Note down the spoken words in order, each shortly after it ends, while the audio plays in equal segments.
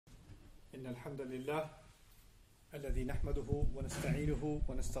إن الحمد لله الذي نحمده ونستعينه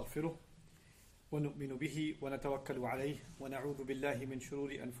ونستغفره ونؤمن به ونتوكل عليه ونعوذ بالله من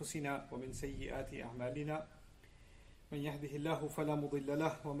شرور أنفسنا ومن سيئات أعمالنا من يهده الله فلا مضل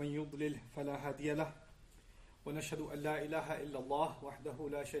له ومن يضلل فلا هادي له ونشهد أن لا إله إلا الله وحده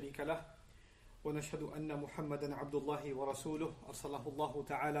لا شريك له ونشهد أن محمدا عبد الله ورسوله أرسله الله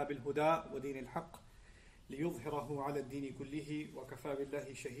تعالى بالهدى ودين الحق ليظهره على الدين كله وكفى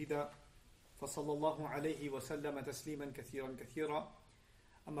بالله شهيدا فصلى الله عليه وسلم تسليما كثيرا كثيرا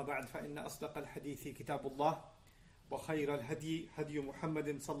أما بعد فإن أصدق الحديث كتاب الله وخير الهدي هدي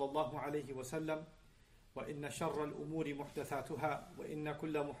محمد صلى الله عليه وسلم وإن شر الأمور محدثاتها وإن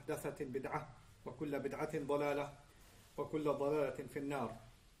كل محدثة بدعة وكل بدعة ضلالة وكل ضلالة في النار.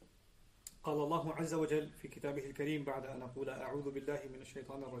 قال الله عز وجل في كتابه الكريم بعد أن أقول أعوذ بالله من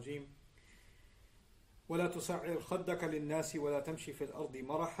الشيطان الرجيم ولا تصعر خدك للناس ولا تمشي في الأرض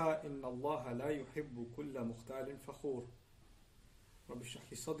مرحا إن الله لا يحب كل مختال فخور. رب اشرح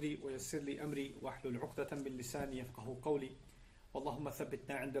لي صدري ويسر لي أمري واحلل عقدة من لساني يفقه قولي اللهم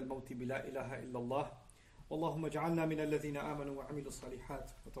ثبتنا عند الموت بلا إله إلا الله اللهم اجعلنا من الذين آمنوا وعملوا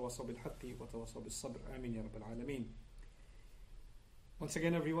الصالحات وتواصوا بالحق وتواصوا بالصبر آمين يا رب العالمين. Once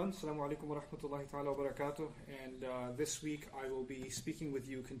again, everyone, Assalamu alaikum wa rahmatullahi ta'ala wa barakatuh. And this week I will be speaking with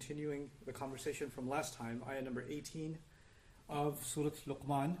you, continuing the conversation from last time, ayah number 18 of Surah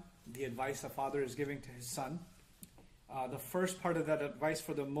Luqman, the advice a father is giving to his son. The first part of that advice,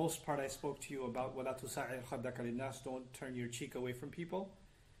 for the most part, I spoke to you about وَلَا تُسَعِرْ خَدَّكَ لِلنَّاسِ, don't turn your cheek away from people,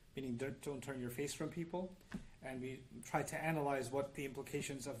 meaning don't turn your face from people. And we tried to analyze what the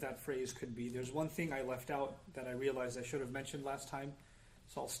implications of that phrase could be. There's one thing I left out that I realized I should have mentioned last time.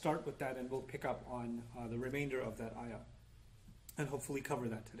 So I'll start with that and we'll pick up on the remainder of that ayah and hopefully cover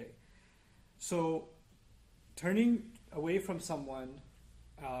that today. So turning away from someone,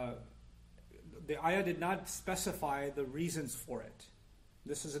 the ayah did not specify the reasons for it.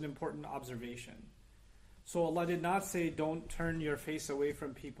 This is an important observation. So Allah did not say don't turn your face away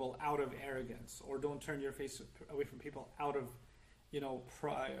from people out of arrogance, or don't turn your face away from people out of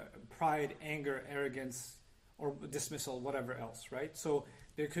pride, anger, arrogance, or dismissal, whatever else, right? So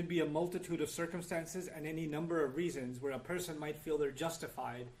there could be a multitude of circumstances and any number of reasons where a person might feel they're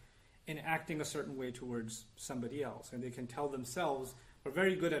justified in acting a certain way towards somebody else. And they can tell themselves, we're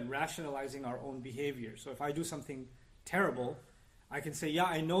very good at rationalizing our own behavior. So if I do something terrible, I can say, yeah,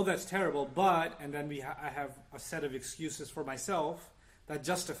 I know that's terrible, but, and then I have a set of excuses for myself that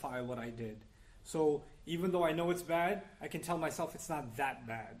justify what I did. So even though I know it's bad, I can tell myself it's not that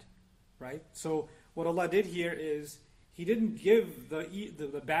bad, right? So what Allah did here is, He didn't give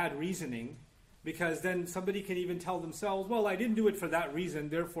the bad reasoning, because then somebody can even tell themselves, well, I didn't do it for that reason,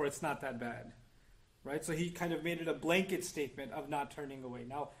 therefore it's not that bad, right? So He kind of made it a blanket statement of not turning away.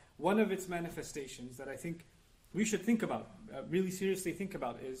 Now, one of its manifestations that I think we should think about, really seriously think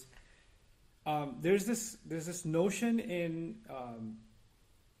about, is there's this notion in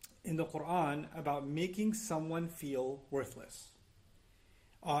the Quran about making someone feel worthless,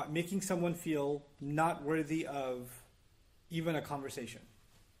 making someone feel not worthy of even a conversation,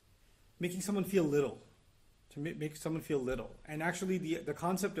 making someone feel little, to make someone feel little. And actually the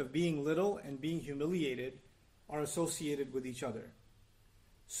concept of being little and being humiliated are associated with each other.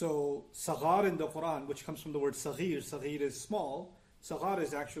 So saghar in the Quran, which comes from the word saghir is small, saghar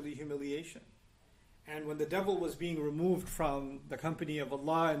is actually humiliation. And when the devil was being removed from the company of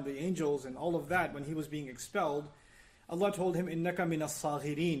Allah and the angels and all of that, when he was being expelled, Allah told him, innaka minas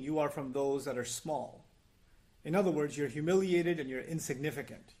saghirin, you are from those that are small. In other words, you're humiliated and you're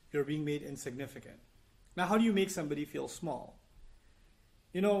insignificant. You're being made insignificant. Now, how do you make somebody feel small?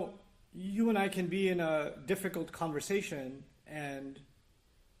 You and I can be in a difficult conversation, and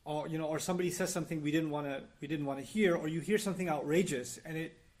or somebody says something we didn't want to hear, or you hear something outrageous, and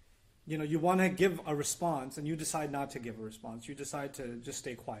you want to give a response, and you decide not to give a response. You decide to just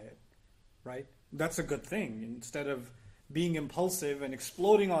stay quiet, right? That's a good thing. Instead of being impulsive and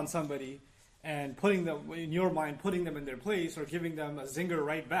exploding on somebody and putting them in your mind, putting them in their place, or giving them a zinger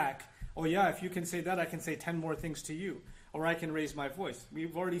right back. Oh yeah, if you can say that, I can say 10 more things to you, or I can raise my voice.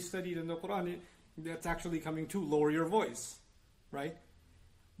 We've already studied in the Quran that's actually coming to lower your voice, right?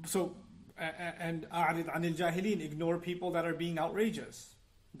 So, and a'rid anil jahilin, ignore people that are being outrageous.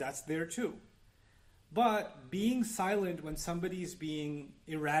 That's there too. But being silent when somebody's being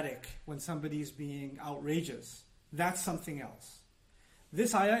erratic, when somebody's being outrageous, that's something else.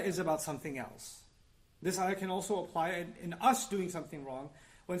 This ayah is about something else. This ayah can also apply in us doing something wrong.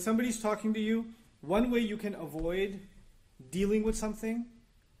 When somebody's talking to you, one way you can avoid dealing with something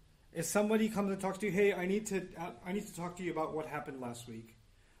is somebody comes and talks to you, hey, I need to talk to you about what happened last week.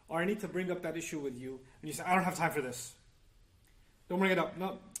 or I need to bring up that issue with you, and you say, I don't have time for this. Don't bring it up.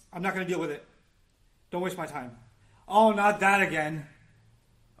 No, I'm not going to deal with it. Don't waste my time. Oh, not that again.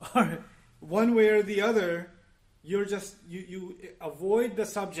 Or one way or the other, you avoid the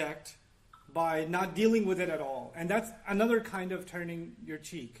subject by not dealing with it at all. And that's another kind of turning your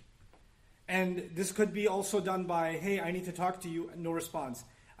cheek. And this could be also done by, hey, I need to talk to you, no response.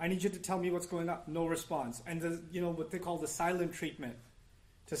 I need you to tell me what's going on, no response. And what they call the silent treatment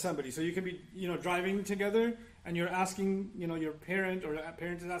to somebody. So you can be, driving together and you're asking, your parent, or a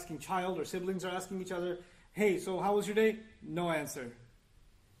parent is asking child, or siblings are asking each other, hey, so how was your day? No answer.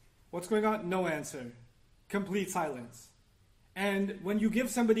 What's going on? No answer. Complete silence. And when you give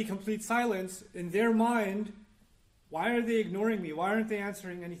somebody complete silence, in their mind, why are they ignoring me? Why aren't they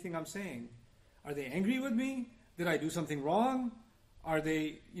answering anything I'm saying? Are they angry with me? Did I do something wrong? Are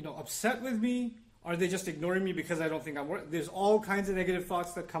they, upset with me? Are they just ignoring me because I don't think I'm worth? There's all kinds of negative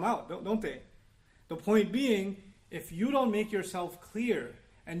thoughts that come out, don't they? The point being, if you don't make yourself clear,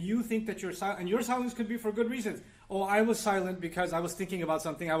 and you think that you're silent, and your silence could be for good reasons. Oh, I was silent because I was thinking about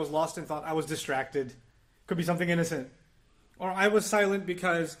something, I was lost in thought, I was distracted. Could be something innocent. Or I was silent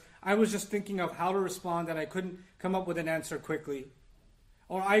because I was just thinking of how to respond and I couldn't come up with an answer quickly.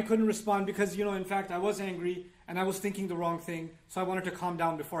 Or I couldn't respond because, in fact, I was angry and I was thinking the wrong thing, so I wanted to calm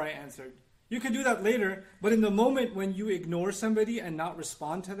down before I answered. You could do that later, but in the moment when you ignore somebody and not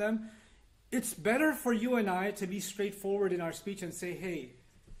respond to them, it's better for you and I to be straightforward in our speech and say, hey,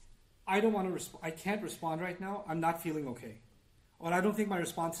 I can't respond right now, I'm not feeling okay. Or I don't think my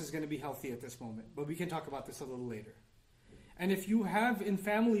response is going to be healthy at this moment, but we can talk about this a little later. And if you have in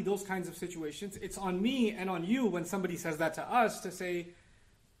family those kinds of situations, it's on me and on you when somebody says that to us to say,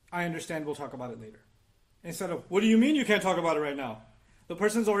 I understand, we'll talk about it later. Instead of, what do you mean you can't talk about it right now? The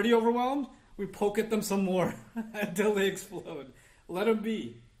person's already overwhelmed, we poke at them some more until they explode. Let them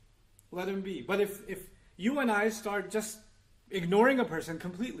be. Let them be. But if you and I start just ignoring a person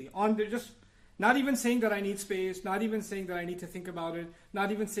completely, they're just not even saying that I need space, not even saying that I need to think about it,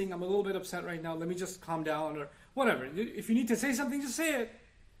 not even saying I'm a little bit upset right now, let me just calm down, or whatever. If you need to say something, just say it.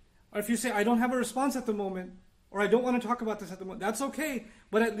 Or if you say, I don't have a response at the moment, or I don't want to talk about this at the moment, that's okay,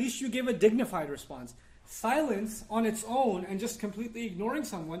 but at least you give a dignified response. Silence on its own and just completely ignoring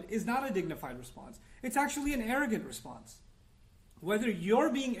someone is not a dignified response. It's actually an arrogant response. Whether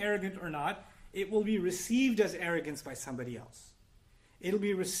you're being arrogant or not, it will be received as arrogance by somebody else. It'll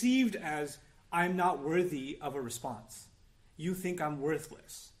be received as, I'm not worthy of a response. You think I'm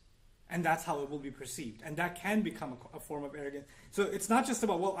worthless. And that's how it will be perceived. And that can become a form of arrogance. So it's not just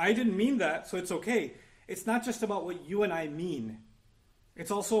about, well, I didn't mean that, so it's okay. It's not just about what you and I mean.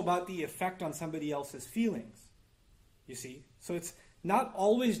 It's also about the effect on somebody else's feelings. You see? So it's not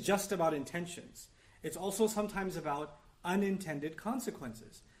always just about intentions. It's also sometimes about unintended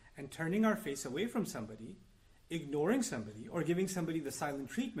consequences. And turning our face away from somebody, ignoring somebody, or giving somebody the silent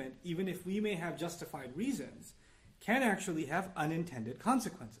treatment, even if we may have justified reasons, can actually have unintended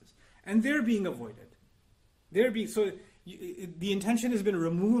consequences. And they're being avoided. The intention has been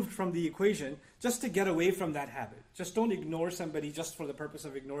removed from the equation just to get away from that habit. Just don't ignore somebody just for the purpose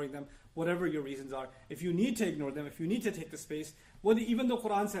of ignoring them, whatever your reasons are. If you need to ignore them, if you need to take the space, even the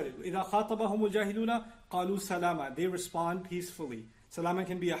Quran said it, إِذَا خَاطَبَهُمُ الْجَاهِلُونَ قَالُوا سَلَامًا. They respond peacefully. Salama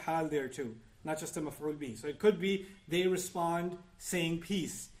can be a hal there too, not just a maf'ul bih. So it could be they respond saying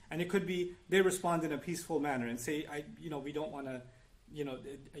peace, and it could be they respond in a peaceful manner and say, we don't want to,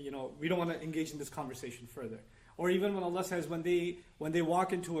 we don't want to engage in this conversation further. Or even when Allah says, when they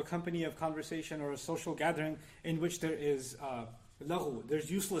walk into a company of conversation or a social gathering in which there is laghu,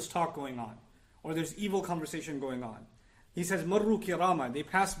 there's useless talk going on, or there's evil conversation going on. He says, marru kirama, they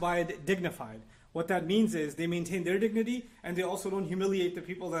pass by dignified. What that means is they maintain their dignity and they also don't humiliate the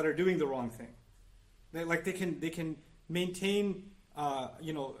people that are doing the wrong thing. They can maintain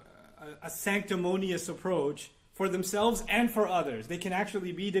a sanctimonious approach for themselves and for others. They can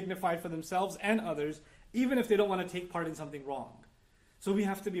actually be dignified for themselves and others, even if they don't want to take part in something wrong. So we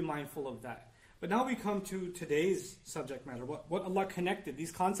have to be mindful of that. But now we come to today's subject matter, what Allah connected,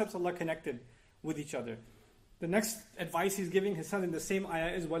 these concepts Allah connected with each other. The next advice He's giving His son in the same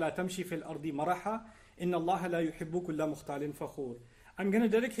ayah is وَلَا تَمْشِ فِي الْأَرْضِ مَرَحًا إِنَّ اللَّهَ لَا يُحِبُّ كُلَّ مُخْتَالٍ فَخُورٍ. I'm going to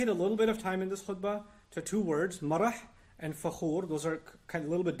dedicate a little bit of time in this khutbah to two words, marah and fakhur. Those are kind of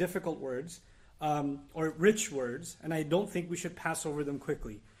a little bit difficult words, or rich words, and I don't think we should pass over them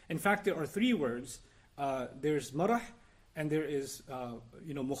quickly. In fact, there are three words. There's marah, and there is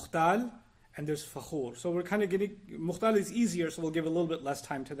mukhtal, and there's fakhur. So we're kind of getting, mukhtal is easier, so we'll give a little bit less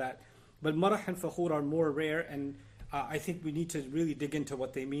time to that. But marah and fakhur are more rare, and I think we need to really dig into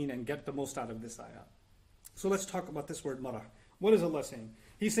what they mean and get the most out of this ayah. So let's talk about this word marah. What is Allah saying?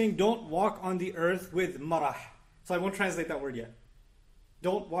 He's saying don't walk on the earth with marah. So I won't translate that word yet.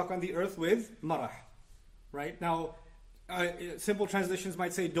 Don't walk on the earth with marah. Right? Now, simple translations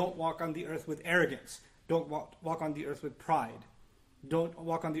might say don't walk on the earth with arrogance. Don't walk on the earth with pride. Don't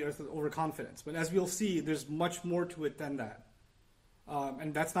walk on the earth with overconfidence. But as we'll see, there's much more to it than that.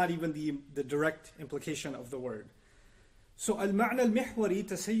 And that's not even the direct implication of the word. So المعنى المحوري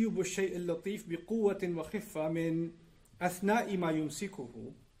تسيب الشيء اللطيف بقوة وخفة من أثناء ما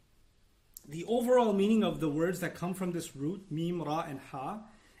يمسكه. The overall meaning of the words that come from this root, mim, ra, and ha,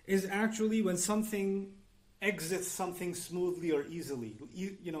 is actually when something exits something smoothly or easily.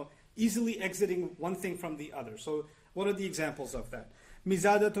 Easily exiting one thing from the other. So what are the examples of that?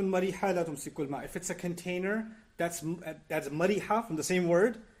 مِزَادَةٌ مَرِيحَةٌ لَا تُمْسِكُ الْمَاءَ. If it's a container, that's mariha from the same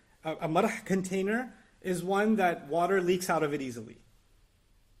word. A marah container is one that water leaks out of it easily.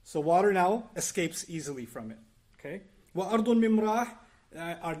 So water now escapes easily from it. Okay? وَأَرْضٌ مِمْرَاحٍ,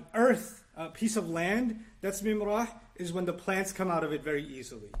 an earth, a piece of land, that's mimrah, is when the plants come out of it very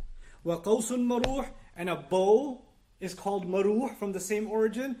easily. وَقَوْسٌ مَرُوحٍ, and a bow is called maruh from the same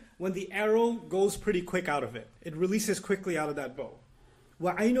origin when the arrow goes pretty quick out of it. It releases quickly out of that bow.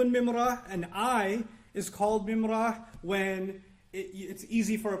 وَعَيْنٌ مِمْرَاحٍ, an eye is called mimrah when it's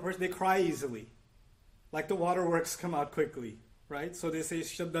easy for a person, they cry easily. Like the waterworks come out quickly, right? So they say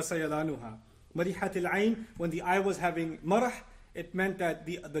شَدَّ سَيَلَانُهَا. مَرِحَةِ الْعَيْنِ, when the eye was having marah, it meant that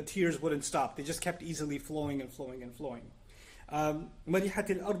the tears wouldn't stop. They just kept easily flowing and flowing and flowing. مَرِحَةِ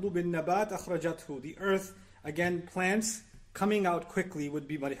الْأَرْضُ بِالنَّبَاتِ أَخْرَجَتْهُ. The earth, again, plants coming out quickly would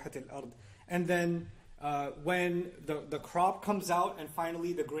be مَرِحَةِ الْأَرْض. And then when the crop comes out and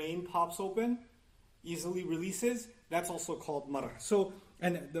finally the grain pops open, easily releases, that's also called marah. So,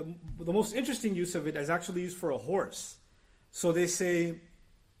 and the most interesting use of it is actually used for a horse. So they say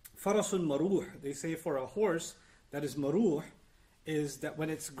farasun maruh. They say for a horse that is maruh is that when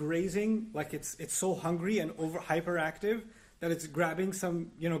it's grazing, like it's so hungry and hyperactive that it's grabbing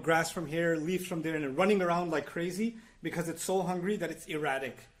some grass from here, leaves from there, and running around like crazy because it's so hungry that it's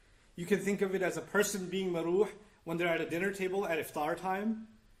erratic. You can think of it as a person being maruh when they're at a dinner table at iftar time,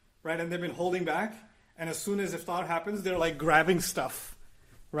 right? And they've been holding back, and as soon as iftar happens, they're like grabbing stuff,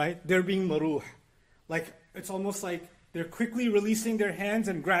 right? They're being maruh. Like it's almost like they're quickly releasing their hands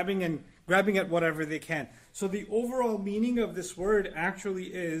and grabbing at whatever they can. So the overall meaning of this word actually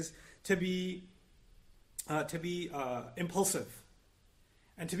is to be impulsive,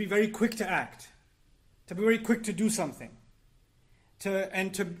 and to be very quick to act, to be very quick to do something,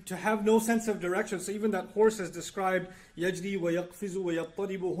 to have no sense of direction. So even that horse is described يجري ويقفز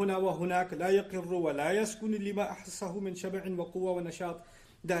ويضطرب هنا وهناك لا يقر ولا يسكن لما أحسه من شبع وقوة ونشاط.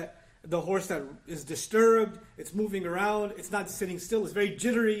 That the horse that is disturbed, it's moving around, it's not sitting still, it's very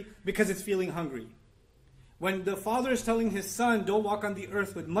jittery because it's feeling hungry. When the father is telling his son, don't walk on the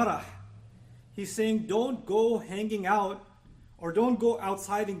earth with marah, he's saying don't go hanging out or don't go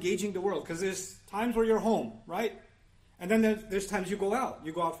outside engaging the world, because there's times where you're home, right? And then there's times you go out.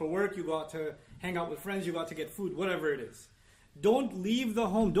 You go out for work, you go out to hang out with friends, you go out to get food, whatever it is. Don't leave the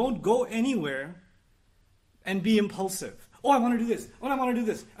home, don't go anywhere and be impulsive. Oh, I want to do this. Oh, I want to do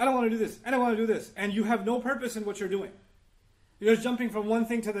this. I don't want to do this. I don't want to do this. And you have no purpose in what you're doing. You're just jumping from one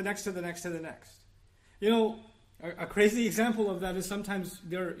thing to the next, to the next, to the next. A crazy example of that is sometimes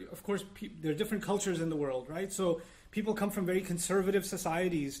there are different cultures in the world, right? So people come from very conservative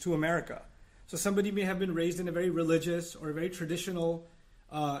societies to America. So somebody may have been raised in a very religious or a very traditional,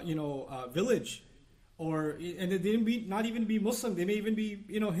 village, and they may not even be Muslim. They may even be,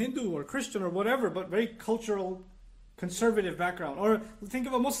 Hindu or Christian or whatever, but very cultural, conservative background. Or think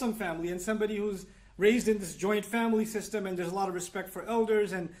of a Muslim family and somebody who's raised in this joint family system, and there's a lot of respect for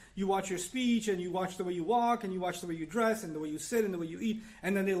elders, and you watch your speech, and you watch the way you walk, and you watch the way you dress, and the way you sit, and the way you eat,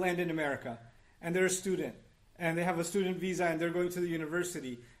 and then they land in America, and they're a student, and they have a student visa, and they're going to the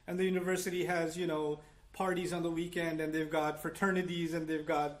university, and the university has, parties on the weekend, and they've got fraternities, and they've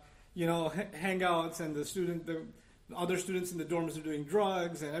got, hangouts, and the other students in the dorms are doing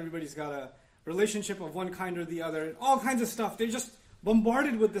drugs, and everybody's got a relationship of one kind or the other, and all kinds of stuff. They're just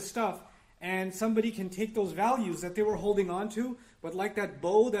bombarded with this stuff. And somebody can take those values that they were holding on to, but like that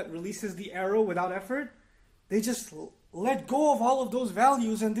bow that releases the arrow without effort, they just let go of all of those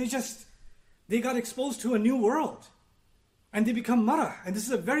values, and they got exposed to a new world. And they become marah. And this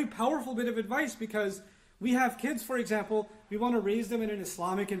is a very powerful bit of advice, because we have kids, for example, we want to raise them in an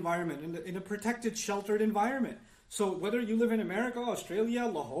Islamic environment, in a protected, sheltered environment. So whether you live in America, Australia,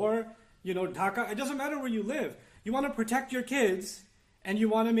 Lahore, Dhaka, it doesn't matter where you live. You want to protect your kids, and you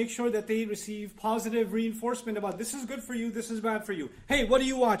want to make sure that they receive positive reinforcement about this is good for you, this is bad for you. Hey, what are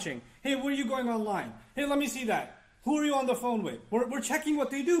you watching? Hey, where are you going online? Hey, let me see that. Who are you on the phone with? We're checking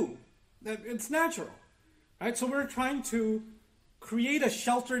what they do. It's natural. Right? So we're trying to create a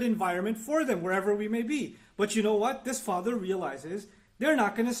sheltered environment for them wherever we may be. But you know what? This father realizes they're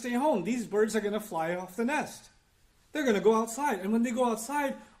not going to stay home. These birds are going to fly off the nest. They're going to go outside. And when they go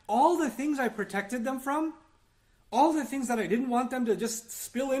outside, all the things I protected them from, all the things that I didn't want them to just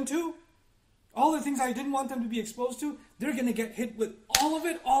spill into, all the things I didn't want them to be exposed to, they're going to get hit with all of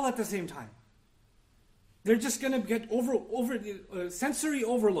it all at the same time. They're just going to get sensory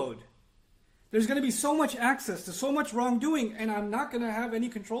overload. There's going to be so much access to so much wrongdoing, and I'm not going to have any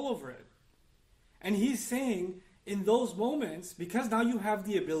control over it. And he's saying, in those moments, because now you have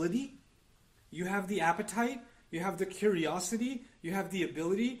the ability, you have the appetite, you have the curiosity, you have the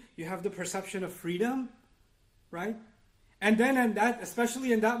ability, you have the perception of freedom, right? And then,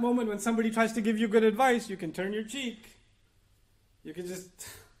 especially in that moment when somebody tries to give you good advice, you can turn your cheek. You can just,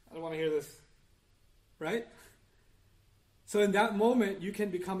 I don't want to hear this, right? So in that moment, you can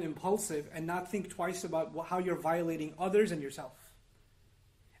become impulsive and not think twice about how you're violating others and yourself.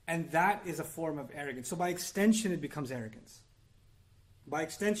 And that is a form of arrogance. So by extension, it becomes arrogance. By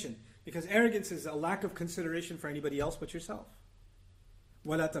extension. Because arrogance is a lack of consideration for anybody else but yourself.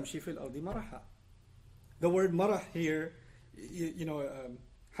 وَلَا تَمْشِي فِي الْأَرْضِ مَرَحًا. The word marah here,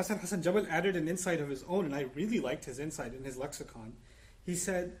 Hassan Jabal added an insight of his own, and I really liked his insight in his lexicon. He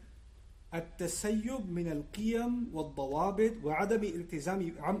said, التسيب من القيم والضوابط وعدم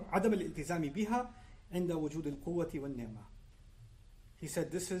الالتزام بها عند وجود القوة والنعمة. He said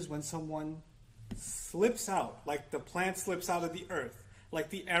this is when someone slips out, like the plant slips out of the earth, like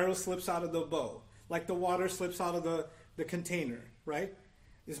the arrow slips out of the bow, like the water slips out of the container, right?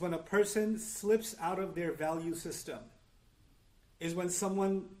 Is when a person slips out of their value system. Is when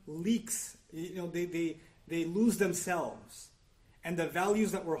someone leaks, they lose themselves. And the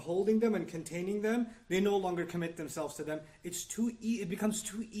values that were holding them and containing them, they no longer commit themselves to them. It becomes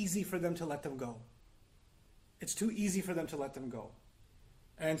too easy for them to let them go. It's too easy for them to let them go.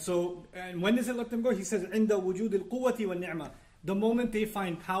 And when does it let them go? He says, عند وجود القوة والنعمة. The moment they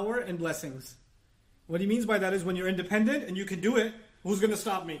find power and blessings. What he means by that is when you're independent and you can do it, who's going to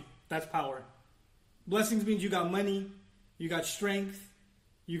stop me? That's power. Blessings means you got money, you got strength,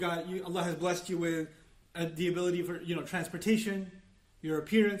 Allah has blessed you with the ability for transportation, your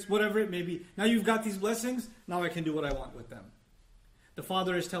appearance, whatever it may be. Now you've got these blessings, now I can do what I want with them. The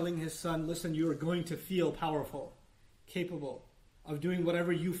father is telling his son, listen, you are going to feel powerful, capable of doing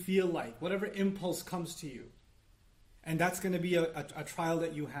whatever you feel like, whatever impulse comes to you. And that's going to be a trial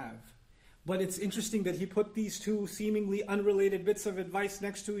that you have. But it's interesting that he put these two seemingly unrelated bits of advice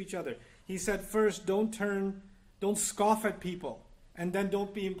next to each other. He said, first, don't scoff at people, and then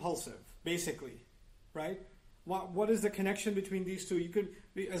don't be impulsive, basically. Right? What is the connection between these two?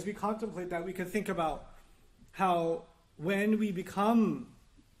 As we contemplate that, we could think about how when we become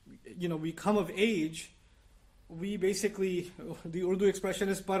of age, we basically, the Urdu expression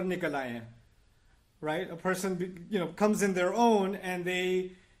is par nikal aaye, right? A person, comes in their own, and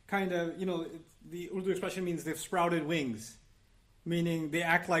they kind of, the Urdu expression means they've sprouted wings, meaning they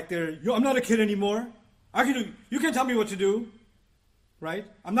act like I'm not a kid anymore. You can't tell me what to do, right?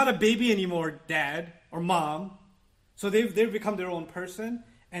 I'm not a baby anymore, Dad or Mom. So they've become their own person.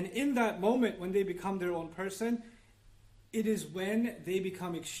 And in that moment, when they become their own person, it is when they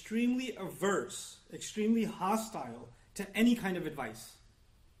become extremely averse, extremely hostile to any kind of advice.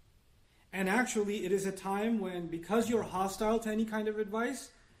 And actually, it is a time when, because you're hostile to any kind of advice,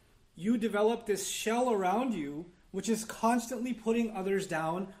 you develop this shell around you, which is constantly putting others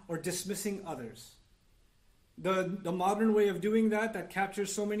down or dismissing others. The modern way of doing that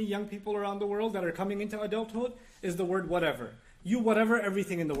captures so many young people around the world that are coming into adulthood is the word whatever. You whatever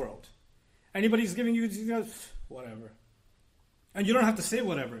everything in the world. Anybody's giving you whatever. And you don't have to say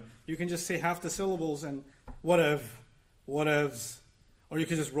whatever. You can just say half the syllables and whatevs. Or you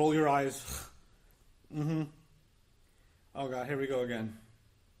can just roll your eyes. Mm-hmm. Oh God, here we go again.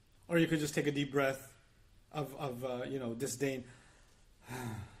 Or you could just take a deep breath of disdain. Are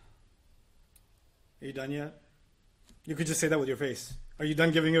you done yet? You could just say that with your face. Are you done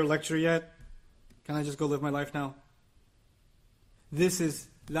giving your lecture yet? Can I just go live my life now? This is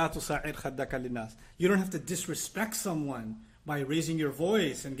لا تصعر خدك للناس. You don't have to disrespect someone by raising your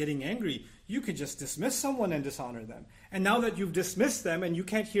voice and getting angry. You could just dismiss someone and dishonor them. And now that you've dismissed them and you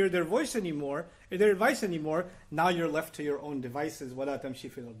can't hear their voice anymore, their advice anymore, now you're left to your own devices. وَلَا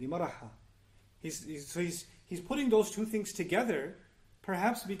تَمْشِي فِي الْأَرْضِ مَرَحًا. He's putting those two things together,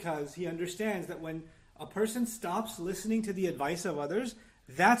 perhaps because he understands that when a person stops listening to the advice of others,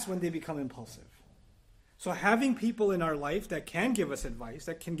 that's when they become impulsive. So having people in our life that can give us advice,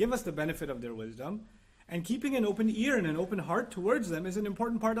 that can give us the benefit of their wisdom, And keeping an open ear and an open heart towards them is an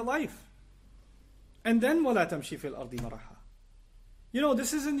important part of life. And then وَلَا تَمْشِي فِي الْأَرْضِ مَرَحًا. You know,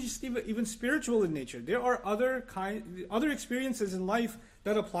 this isn't just even spiritual in nature. There are other experiences in life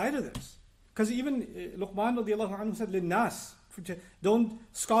that apply to this. Because even Luqman radiallahu anhu said, لِلنَّاسِ, don't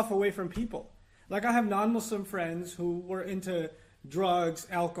scoff away from people. Like I have non-Muslim friends who were into drugs,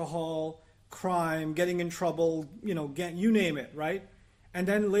 alcohol, crime, getting in trouble, you name it, right? And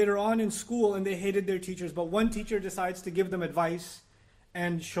then later on in school, and they hated their teachers, but one teacher decides to give them advice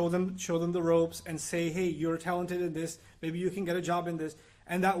and show them the ropes and say, hey, you're talented in this, maybe you can get a job in this.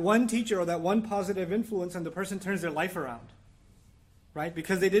 And that one teacher or that one positive influence, and the person turns their life around, right?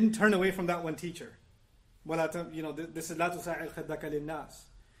 Because they didn't turn away from that one teacher. This is لَا تُسَاعِدْ خَدَّكَ لِلنَّاسِ.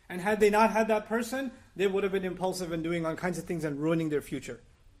 And had they not had that person, they would have been impulsive and doing all kinds of things and ruining their future.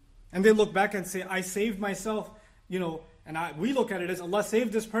 And they look back and say, I saved myself, and we look at it as Allah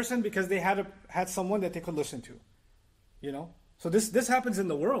saved this person because they had someone that they could listen to. So this happens in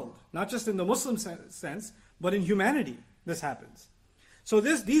the world, not just in the Muslim sense, but in humanity this happens. So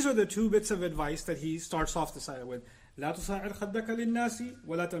these are the two bits of advice that he starts off the sayah with. لا تُسَاعِدْ خَدَّكَ لِلنَّاسِ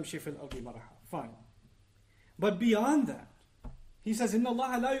وَلَا تَمْشِي فِي الْأَرْضِ مَرَحًا. Fine. But beyond that, he says, إِنَّ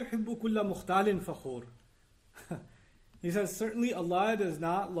اللَّهَ لَا يُحِبُّ كُلَّ مُخْتَالٍ فَخُورٍ. He says, certainly Allah does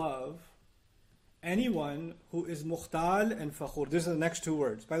not love anyone who is mukhtal and fakhur. These are the next two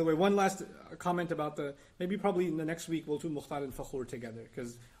words. By the way, one last comment about probably in the next week we'll do mukhtal and fakhur together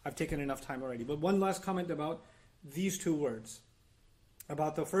because I've taken enough time already. But one last comment about these two words.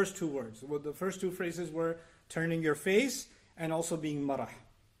 About the first two words. Well, the first two phrases were turning your face and also being marah.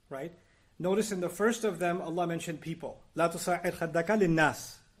 Right? Notice in the first of them, Allah mentioned people. لا تُسَاعِدْ خَدَّكَ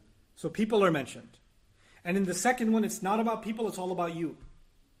لِلنَّاسِ. So people are mentioned. And in the second one, it's not about people, it's all about you.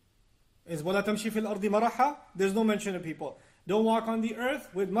 Is وَلَا تَمْشِي فِي الْأَرْضِ مَرَحًا. There's no mention of people. Don't walk on the earth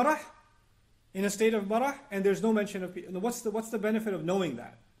with marah, in a state of marah, and there's no mention of people. What's the benefit of knowing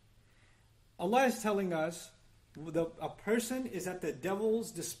that? Allah is telling us a person is at the devil's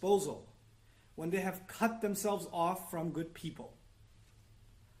disposal when they have cut themselves off from good people.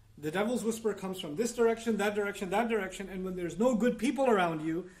 The devil's whisper comes from this direction, that direction, and when there's no good people around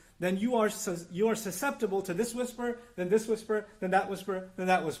you, then you are susceptible to this whisper, then that whisper, then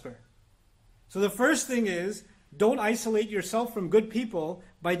that whisper. So the first thing is, don't isolate yourself from good people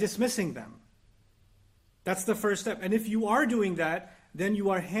by dismissing them. That's the first step. And if you are doing that, then you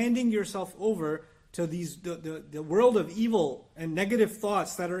are handing yourself over to the world of evil and negative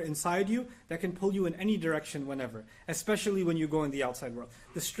thoughts that are inside you that can pull you in any direction whenever, especially when you go in the outside world.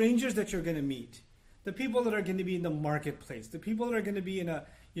 The strangers that you're going to meet, the people that are going to be in the marketplace, the people that are going to be in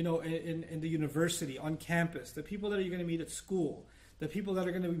the university, on campus, the people that you're going to meet at school, the people that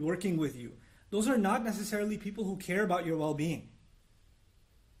are going to be working with you, those are not necessarily people who care about your well-being.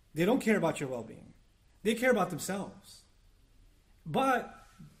 They don't care about your well-being. They care about themselves. But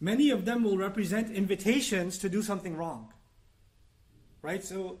many of them will represent invitations to do something wrong. Right?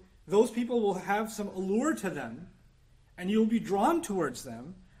 So those people will have some allure to them, and you'll be drawn towards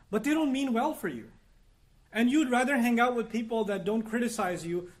them, but they don't mean well for you. And you'd rather hang out with people that don't criticize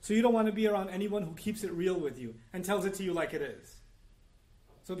you, so you don't want to be around anyone who keeps it real with you and tells it to you like it is.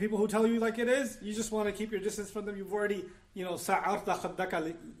 So people who tell you like it is, you just want to keep your distance from them. You've already, سَعَرْتَ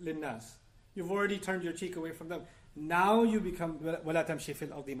خَدَّكَ لِلنَّاسِ. You've already turned your cheek away from them. Now you become وَلَا تَمْشِي فِي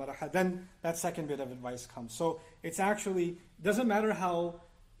الْأَرْضِ مَرَحًا. Then that second bit of advice comes. So it's actually, doesn't matter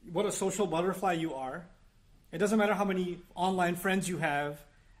what a social butterfly you are. It doesn't matter how many online friends you have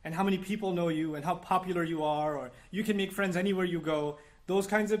and how many people know you and how popular you are, or you can make friends anywhere you go. Those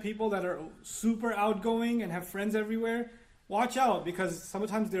kinds of people that are super outgoing and have friends everywhere, watch out, because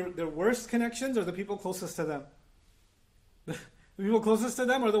sometimes their worst connections are the people closest to them. The people closest to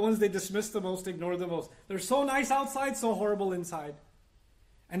them are the ones they dismiss the most, ignore the most. They're so nice outside, so horrible inside.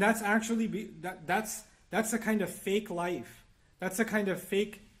 And that's actually, that's a kind of fake life. That's a kind of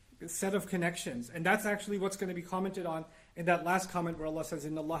fake set of connections. And that's actually what's going to be commented on in that last comment where Allah says,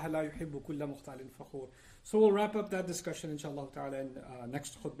 إِنَّ اللَّهَ لَا يُحِبُّ كُلَّ مُخْتَالٍ فَخُورٍ. So we'll wrap up that discussion, inshallah ta'ala, in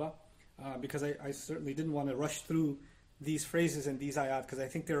next khutbah, because I certainly didn't want to rush through these phrases and these ayat, because I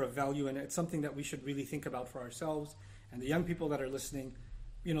think they're of value, and it's something that we should really think about for ourselves and the young people that are listening.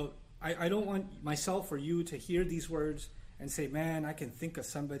 I don't want myself or you to hear these words and say, man, I can think of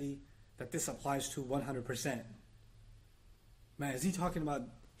somebody that this applies to 100%. Man, is he talking about,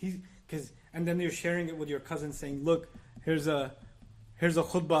 and then you're sharing it with your cousin saying, look, here's a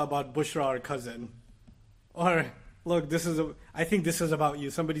khutbah about Bushra, our cousin. Or, look, I think this is about you.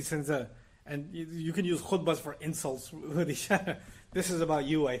 Somebody sends and you can use khutbahs for insults with each other. This is about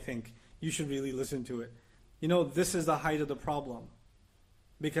you, I think. You should really listen to it. This is the height of the problem.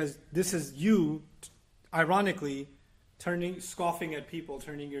 Because this is you ironically, scoffing at people,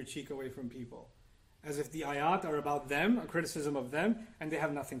 turning your cheek away from people. As if the ayat are about them, a criticism of them, and they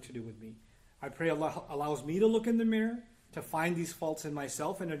have nothing to do with me. I pray Allah allows me to look in the mirror, to find these faults in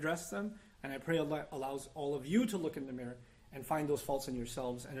myself and address them. And I pray Allah allows all of you to look in the mirror and find those faults in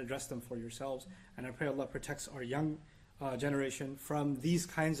yourselves and address them for yourselves. And I pray Allah protects our young generation from these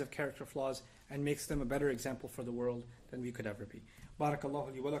kinds of character flaws and makes them a better example for the world than we could ever be.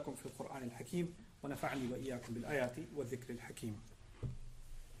 Barakallahu li wa lakum fil Qur'an al-Hakim wa nafa'ani wa iyyakum bil ayati wa dhikri al-Hakim.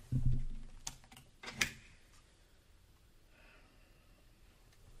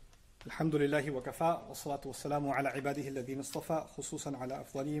 الحمد لله وكفى والصلاة والسلام على عباده الذين اصطفى خصوصا على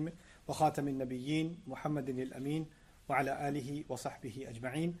أفضلهم وخاتم النبيين محمد الأمين وعلى آله وصحبه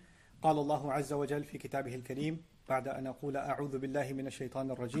أجمعين. قال الله عز وجل في كتابه الكريم بعد أن أقول أعوذ بالله من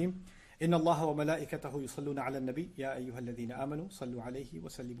الشيطان الرجيم إن الله وملائكته يصلون على النبي يا أيها الذين آمنوا صلوا عليه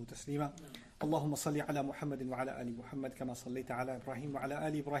وسلموا تسليما. اللهم صل على محمد وعلى آل محمد كما صليت على إبراهيم وعلى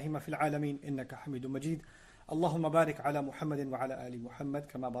آل إبراهيم في العالمين إنك حميد مجيد. اللهم بارك على محمد وعلى آل محمد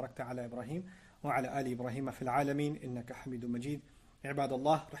كما باركت على إبراهيم وعلى آل إبراهيم في العالمين إنك حميد مجيد. عباد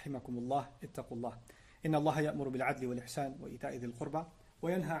الله رحمكم الله اتقوا الله إن الله يأمر بالعدل والإحسان وإيتاء ذي القربى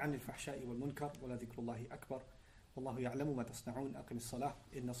وينهى عن الفحشاء والمنكر ولذكر الله أكبر والله يعلم ما تصنعون. أقم الصلاة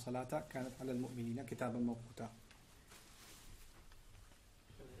إن الصلاة كانت على المؤمنين كتابا موقوتا.